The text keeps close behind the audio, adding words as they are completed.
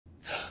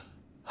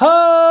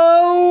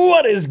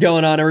is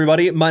going on,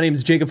 everybody? My name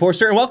is Jacob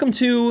Forster, and welcome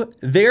to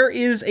There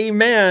Is a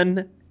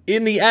Man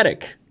in the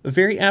Attic, a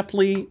very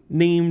aptly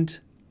named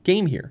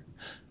game here.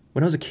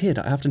 When I was a kid,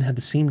 I often had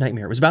the same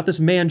nightmare. It was about this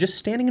man just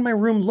standing in my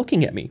room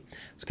looking at me.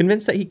 I was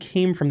convinced that he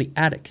came from the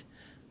attic.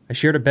 I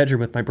shared a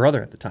bedroom with my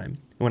brother at the time,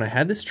 and when I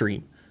had this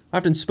dream, I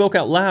often spoke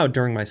out loud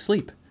during my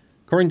sleep.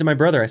 According to my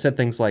brother, I said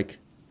things like,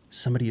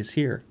 "Somebody is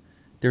here.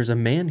 There's a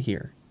man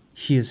here.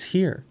 He is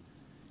here."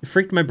 It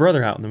freaked my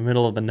brother out in the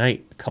middle of the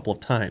night a couple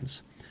of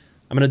times.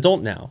 I'm an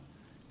adult now,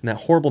 and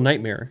that horrible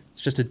nightmare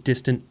is just a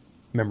distant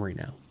memory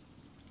now.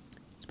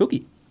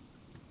 Spooky.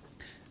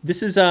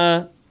 This is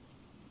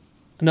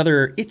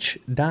another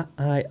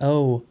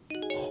itch.io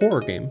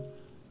horror game.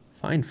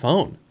 Fine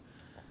phone.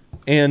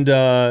 And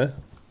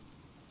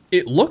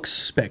it looks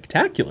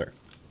spectacular.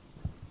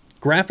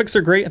 Graphics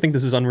are great. I think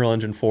this is Unreal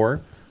Engine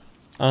 4.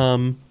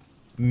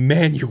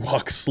 Man, you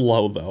walk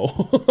slow,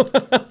 though.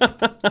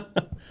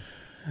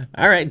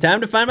 All right,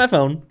 time to find my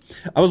phone.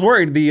 I was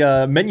worried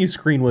the menu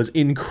screen was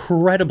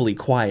incredibly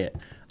quiet.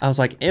 I was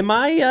like,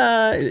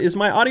 is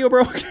my audio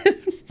broken?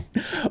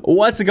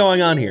 What's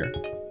going on here?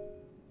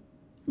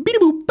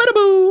 Beedaboo,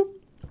 badaboo.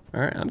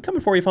 All right, I'm coming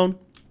for you, phone.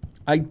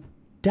 I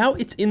doubt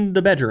it's in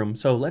the bedroom,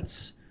 so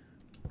let's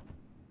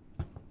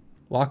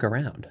walk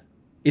around.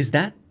 Is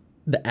that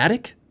the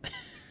attic?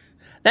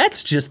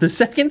 That's just the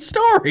second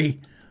story.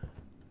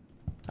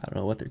 I don't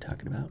know what they're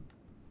talking about.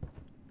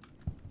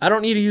 I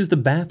don't need to use the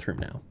bathroom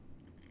now.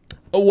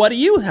 What do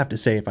you have to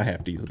say if I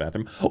have to use the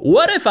bathroom?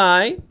 What if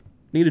I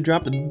need to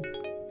drop the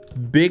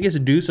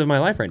biggest deuce of my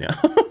life right now?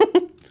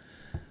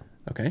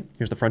 Okay,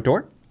 here's the front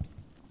door.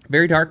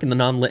 Very dark in the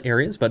non-lit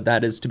areas, but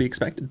that is to be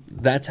expected.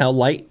 That's how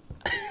light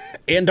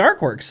and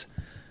dark works.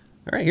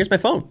 All right, here's my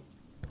phone.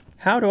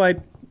 How do I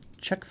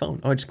check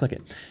phone? Oh, I just click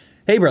it.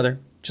 Hey, brother,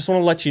 just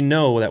want to let you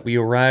know that we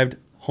arrived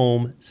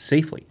home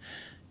safely.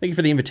 Thank you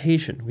for the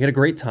invitation. We had a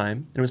great time,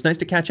 and it was nice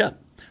to catch up.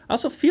 I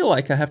also feel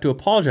like I have to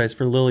apologize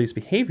for Lily's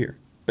behavior,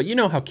 but you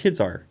know how kids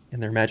are in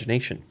their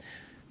imagination.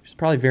 She's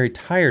probably very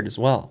tired as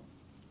well.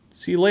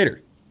 See you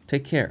later.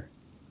 Take care.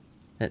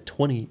 At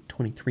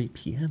 20:23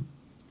 p.m.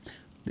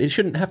 They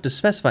shouldn't have to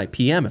specify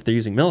p.m. if they're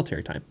using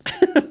military time.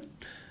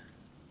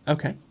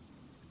 Okay.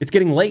 It's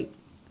getting late,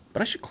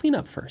 but I should clean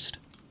up first.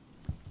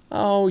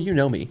 Oh, you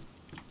know me.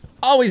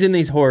 Always in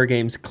these horror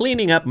games,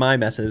 cleaning up my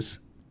messes.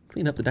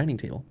 Clean up the dining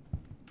table.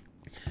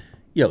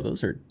 Yo,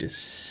 those are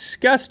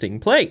disgusting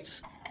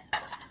plates.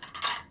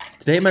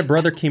 Today, my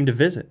brother came to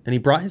visit, and he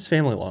brought his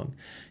family along.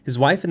 His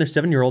wife and their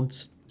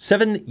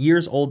 7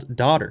 years old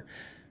daughter.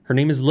 Her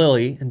name is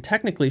Lily, and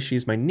technically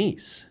she's my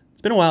niece.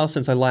 It's been a while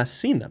since I last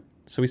seen them,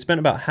 so we spent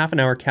about half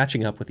an hour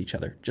catching up with each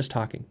other, just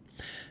talking.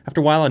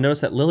 After a while, I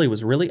noticed that Lily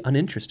was really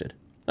uninterested.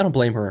 I don't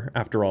blame her,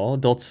 after all.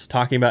 Adults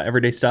talking about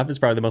everyday stuff is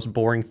probably the most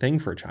boring thing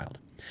for a child.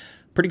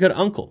 Pretty good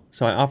uncle,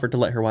 so I offered to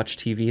let her watch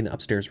TV in the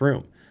upstairs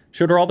room.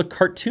 Showed her all the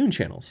cartoon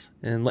channels,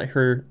 and let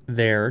her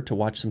there to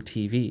watch some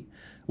TV,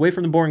 away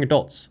from the boring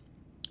adults.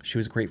 She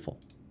was grateful.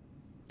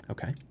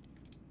 Okay.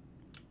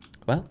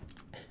 Well,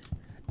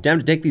 time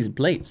to take these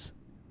plates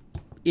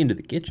into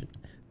the kitchen.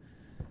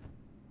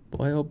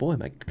 Boy, oh boy,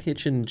 my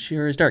kitchen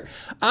sure is dark.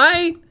 If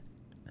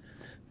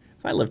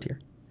I lived here,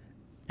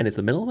 and it's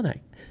the middle of the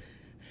night,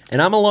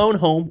 and I'm alone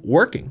home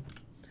working,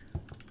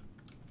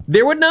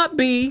 there would not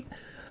be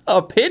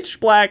a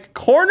pitch black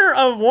corner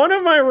of one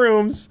of my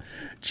rooms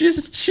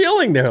just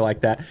chilling there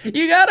like that.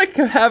 You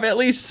gotta have at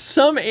least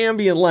some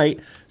ambient light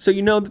so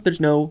you know that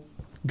there's no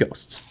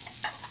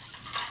ghosts.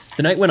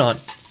 The night went on.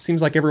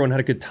 Seems like everyone had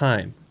a good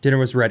time. Dinner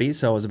was ready,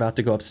 so I was about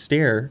to go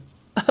upstairs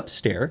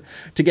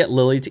to get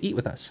Lily to eat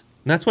with us.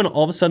 And that's when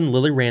all of a sudden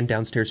Lily ran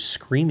downstairs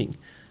screaming.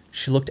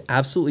 She looked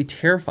absolutely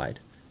terrified.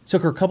 It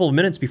took her a couple of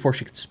minutes before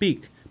she could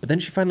speak, but then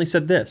she finally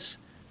said this.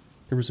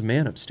 There was a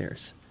man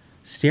upstairs,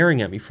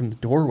 staring at me from the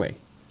doorway.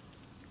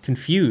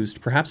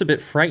 Confused, perhaps a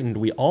bit frightened,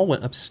 we all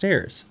went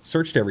upstairs,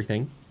 searched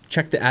everything,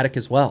 checked the attic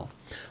as well,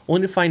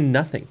 only to find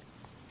nothing.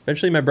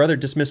 Eventually, my brother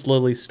dismissed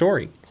Lily's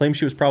story, claimed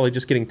she was probably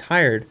just getting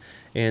tired,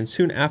 and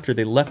soon after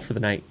they left for the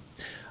night.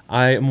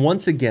 I am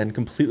once again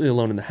completely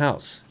alone in the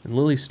house, and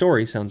Lily's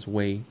story sounds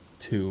way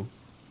too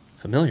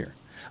familiar.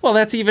 Well,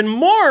 that's even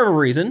more of a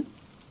reason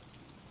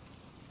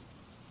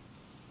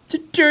to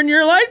turn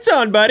your lights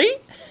on, buddy.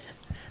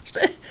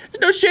 There's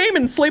no shame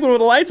in sleeping with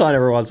the lights on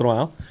every once in a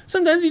while.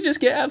 Sometimes you just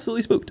get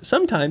absolutely spooked.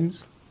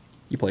 Sometimes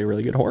you play a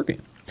really good horror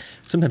game.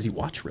 Sometimes you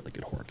watch a really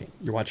good horror game.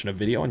 You're watching a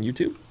video on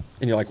YouTube,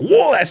 and you're like,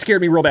 whoa, that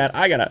scared me real bad.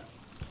 I gotta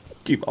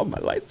keep all my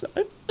lights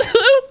on.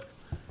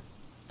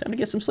 Time to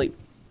get some sleep.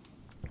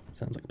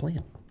 Sounds like a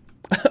plan.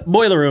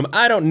 Boiler room.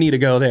 I don't need to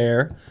go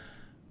there.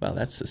 Well,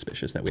 that's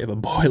suspicious that we have a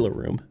boiler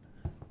room.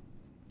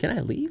 Can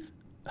I leave?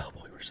 Oh,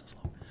 boy, we're so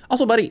slow.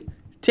 Also, buddy,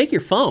 take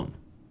your phone.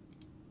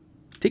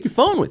 Take your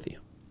phone with you.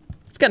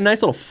 It's got a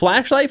nice little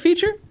flashlight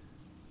feature.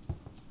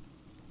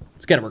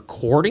 It's got a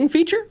recording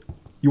feature.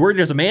 You worried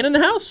there's a man in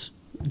the house?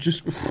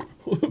 Just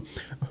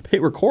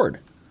hit record.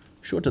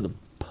 Show it to the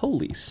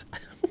police.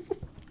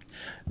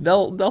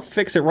 They'll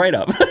fix it right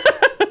up.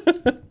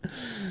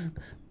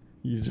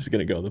 You're just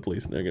gonna go to the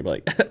police and they're gonna be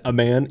like, a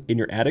man in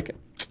your attic?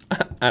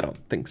 I don't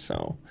think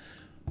so.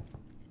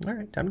 All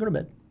right, time to go to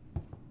bed.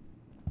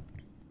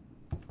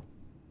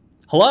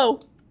 Hello?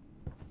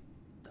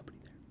 Nobody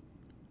there.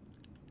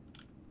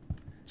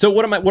 So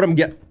what I'm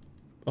getting?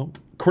 Oh,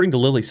 according to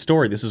Lily's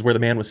story, this is where the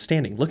man was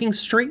standing, looking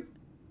straight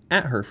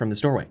at her from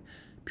this doorway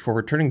before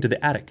returning to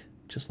the attic,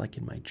 just like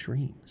in my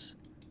dreams.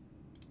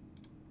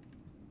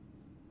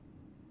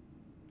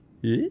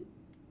 Eh?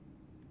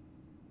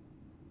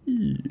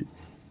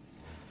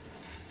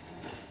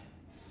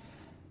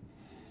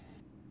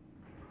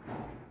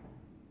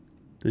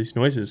 These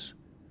noises,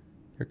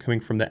 they're coming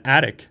from the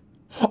attic.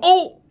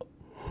 Oh!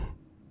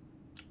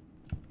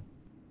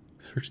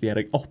 Search the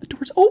attic. Oh, the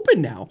door's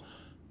open now.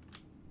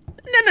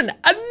 No.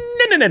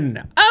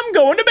 I'm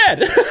going to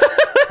bed.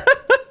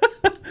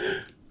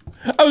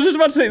 I was just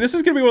about to say, this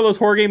is going to be one of those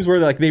horror games where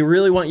like they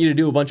really want you to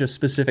do a bunch of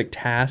specific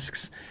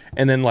tasks,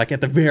 and then like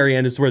at the very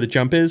end is where the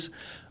jump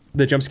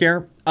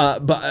scare.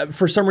 But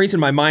for some reason,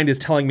 my mind is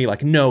telling me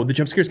like, no, the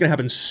jump scare is going to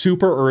happen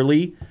super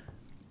early,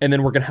 and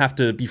then we're going to have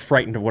to be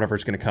frightened of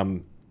whatever's going to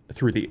come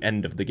through the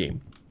end of the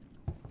game.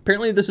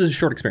 Apparently, this is a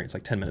short experience,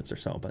 like 10 minutes or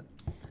so, but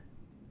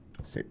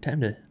is there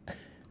time to...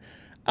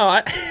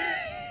 Oh,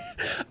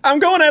 I'm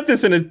going at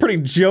this in a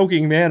pretty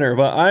joking manner,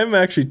 but I'm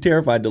actually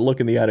terrified to look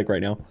in the attic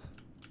right now.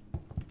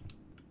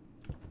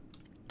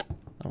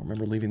 I don't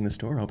remember leaving this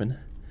door open.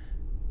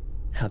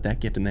 How'd that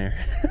get in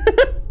there?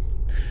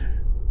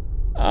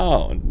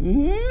 Oh,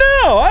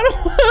 no, I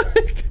don't want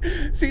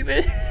to... See,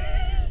 this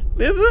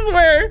is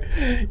where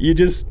you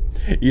just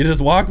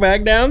walk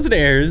back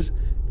downstairs,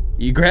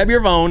 you grab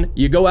your phone,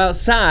 you go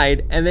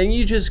outside, and then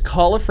you just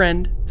call a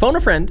friend, phone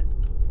a friend,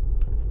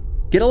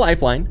 get a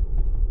lifeline,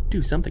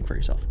 do something for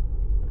yourself.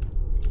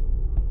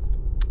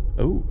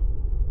 Oh.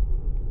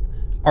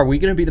 Are we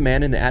going to be the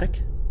man in the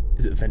attic?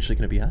 Is it eventually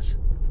going to be us?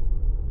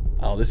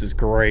 Oh, this is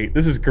great.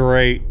 This is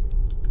great.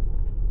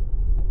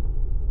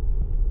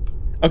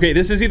 Okay,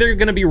 this is either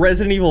going to be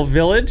Resident Evil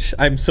Village.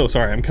 I'm so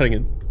sorry, I'm cutting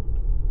it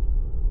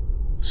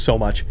so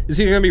much. It's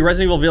either going to be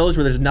Resident Evil Village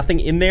where there's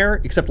nothing in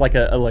there except like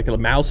a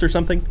mouse or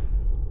something.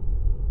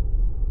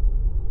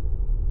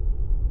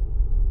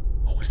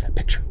 Oh, what is that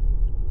picture?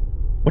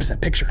 What is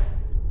that picture?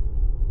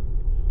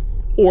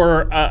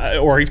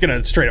 Or he's going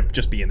to straight up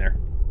just be in there.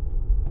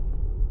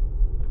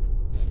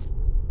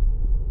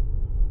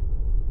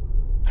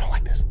 I don't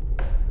like this.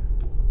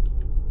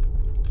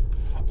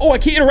 Oh, I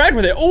can't interact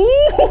with it.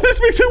 Oh,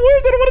 this makes it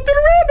worse. I don't want to turn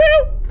around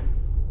now.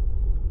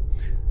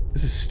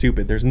 This is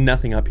stupid. There's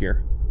nothing up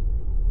here.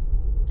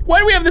 Why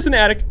do we have this in the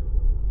attic?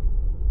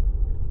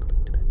 Go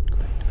back to bed. Go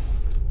back to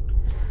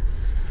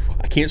bed.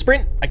 I can't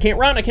sprint. I can't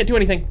run. I can't do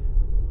anything.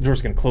 The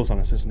door's gonna close on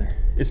us, isn't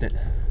it?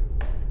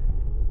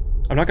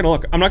 I'm not gonna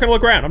look. I'm not gonna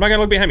look around. I'm not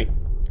gonna look behind me.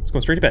 Let's go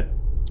straight to bed.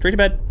 Straight to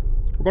bed.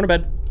 We're going to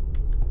bed.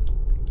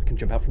 I can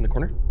jump out from the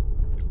corner.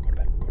 We're going to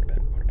bed. We're going to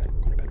bed.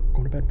 We're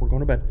going to bed. We're going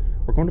to bed.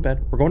 We're going to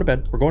bed. We're going to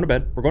bed. We're going to bed. We're going to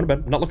bed. We're going to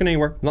bed. I'm not looking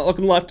anywhere. I'm not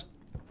looking left.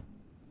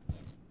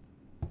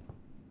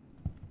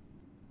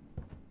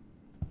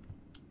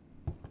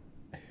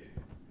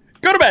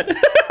 Go to bed.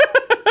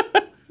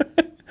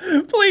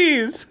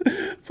 Please.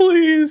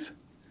 Please.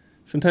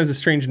 Sometimes a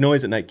strange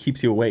noise at night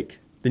keeps you awake.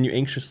 Then you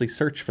anxiously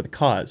search for the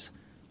cause,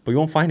 but you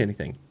won't find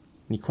anything,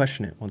 and you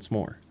question it once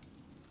more.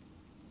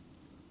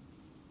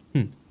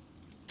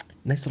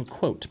 Nice little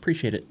quote.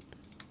 Appreciate it.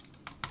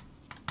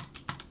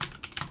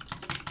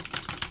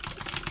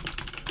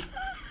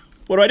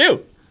 What do I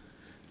do?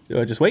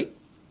 Do I just wait?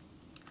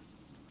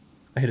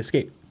 I hit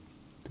escape.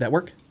 Did that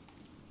work?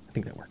 I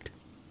think that worked.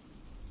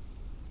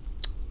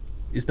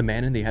 Is the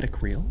man in the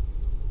attic real?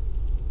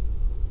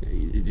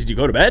 Did you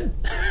go to bed?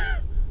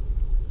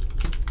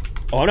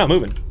 Oh, I'm not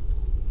moving.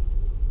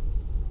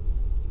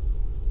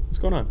 What's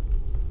going on?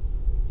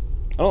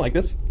 I don't like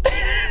this.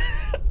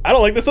 I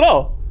don't like this at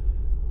all.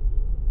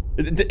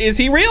 Is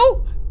he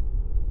real?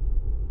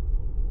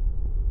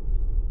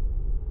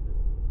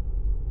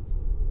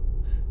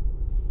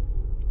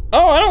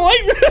 Oh, I don't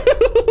like this.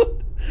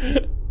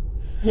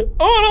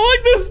 Oh, I don't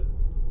like this.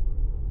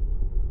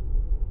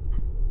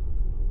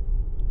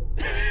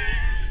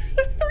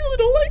 I really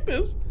don't like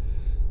this.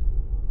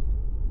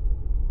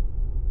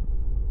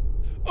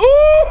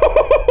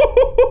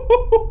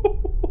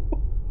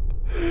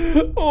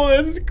 Oh,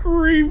 that's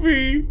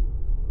creepy.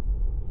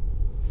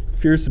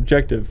 Fear is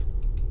subjective,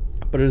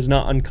 but it is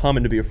not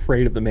uncommon to be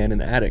afraid of the man in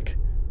the attic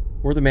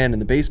or the man in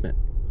the basement.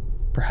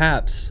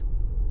 Perhaps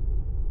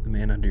the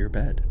man under your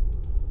bed.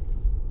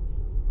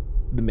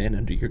 The man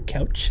under your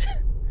couch.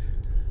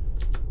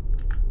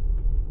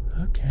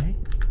 Okay.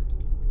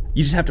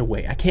 You just have to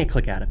wait. I can't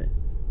click out of it.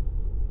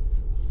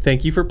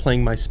 Thank you for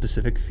playing my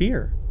specific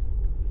fear.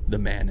 The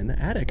man in the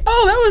attic.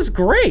 Oh, that was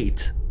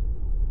great.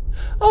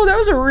 Oh, that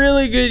was a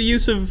really good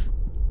use of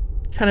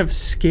kind of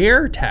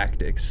scare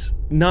tactics.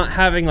 Not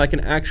having like an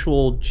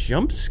actual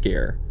jump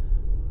scare.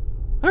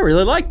 I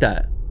really like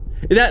that.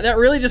 That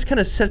really just kind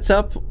of sets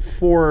up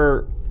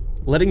for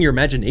letting your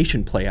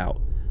imagination play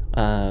out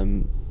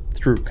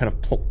through kind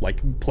of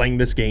like playing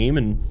this game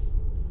and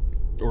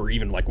or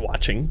even like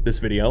watching this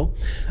video.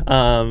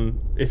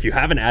 If you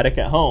have an attic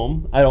at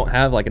home, I don't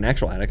have like an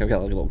actual attic. I've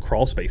got like a little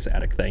crawl space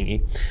attic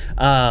thingy.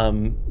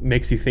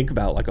 Makes you think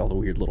about like all the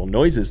weird little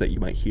noises that you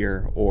might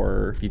hear,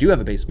 or if you do have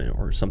a basement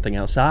or something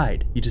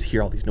outside, you just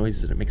hear all these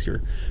noises and it makes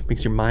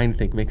your mind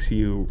think, makes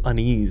you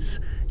unease,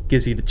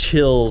 gives you the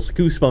chills,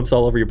 goosebumps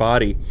all over your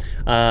body.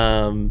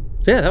 So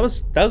yeah, that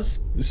was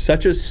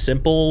such a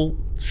simple,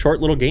 short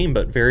little game,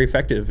 but very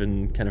effective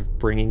in kind of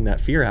bringing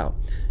that fear out.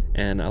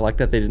 And I like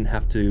that they didn't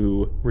have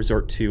to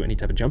resort to any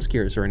type of jump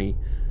scares or any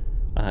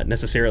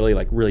necessarily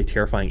like really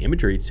terrifying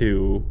imagery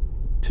to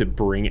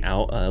bring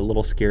out a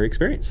little scary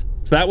experience.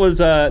 So that was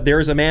There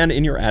Is a Man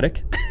in Your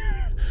Attic.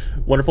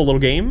 Wonderful little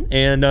game,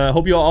 and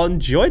hope you all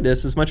enjoyed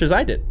this as much as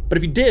I did. But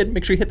if you did,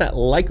 make sure you hit that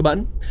like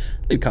button,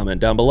 leave a comment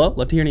down below.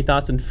 Love to hear any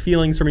thoughts and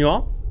feelings from you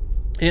all.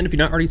 And if you're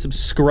not already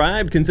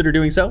subscribed, consider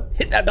doing so.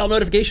 Hit that bell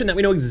notification that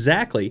we know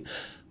exactly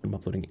when I'm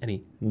uploading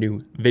any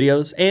new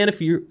videos. And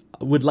if you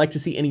would like to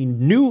see any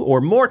new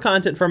or more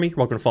content from me, you're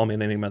welcome to follow me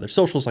on any of my other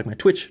socials like my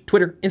Twitch,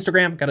 Twitter,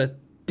 Instagram. Got a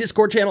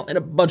Discord channel and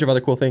a bunch of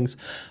other cool things.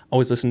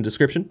 Always listen to the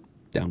description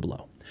down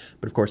below.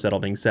 But of course, that all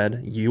being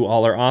said, you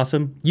all are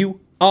awesome.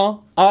 You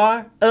all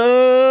are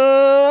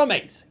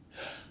amazing.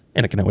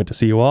 And I cannot wait to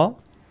see you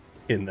all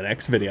in the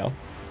next video.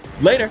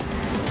 Later.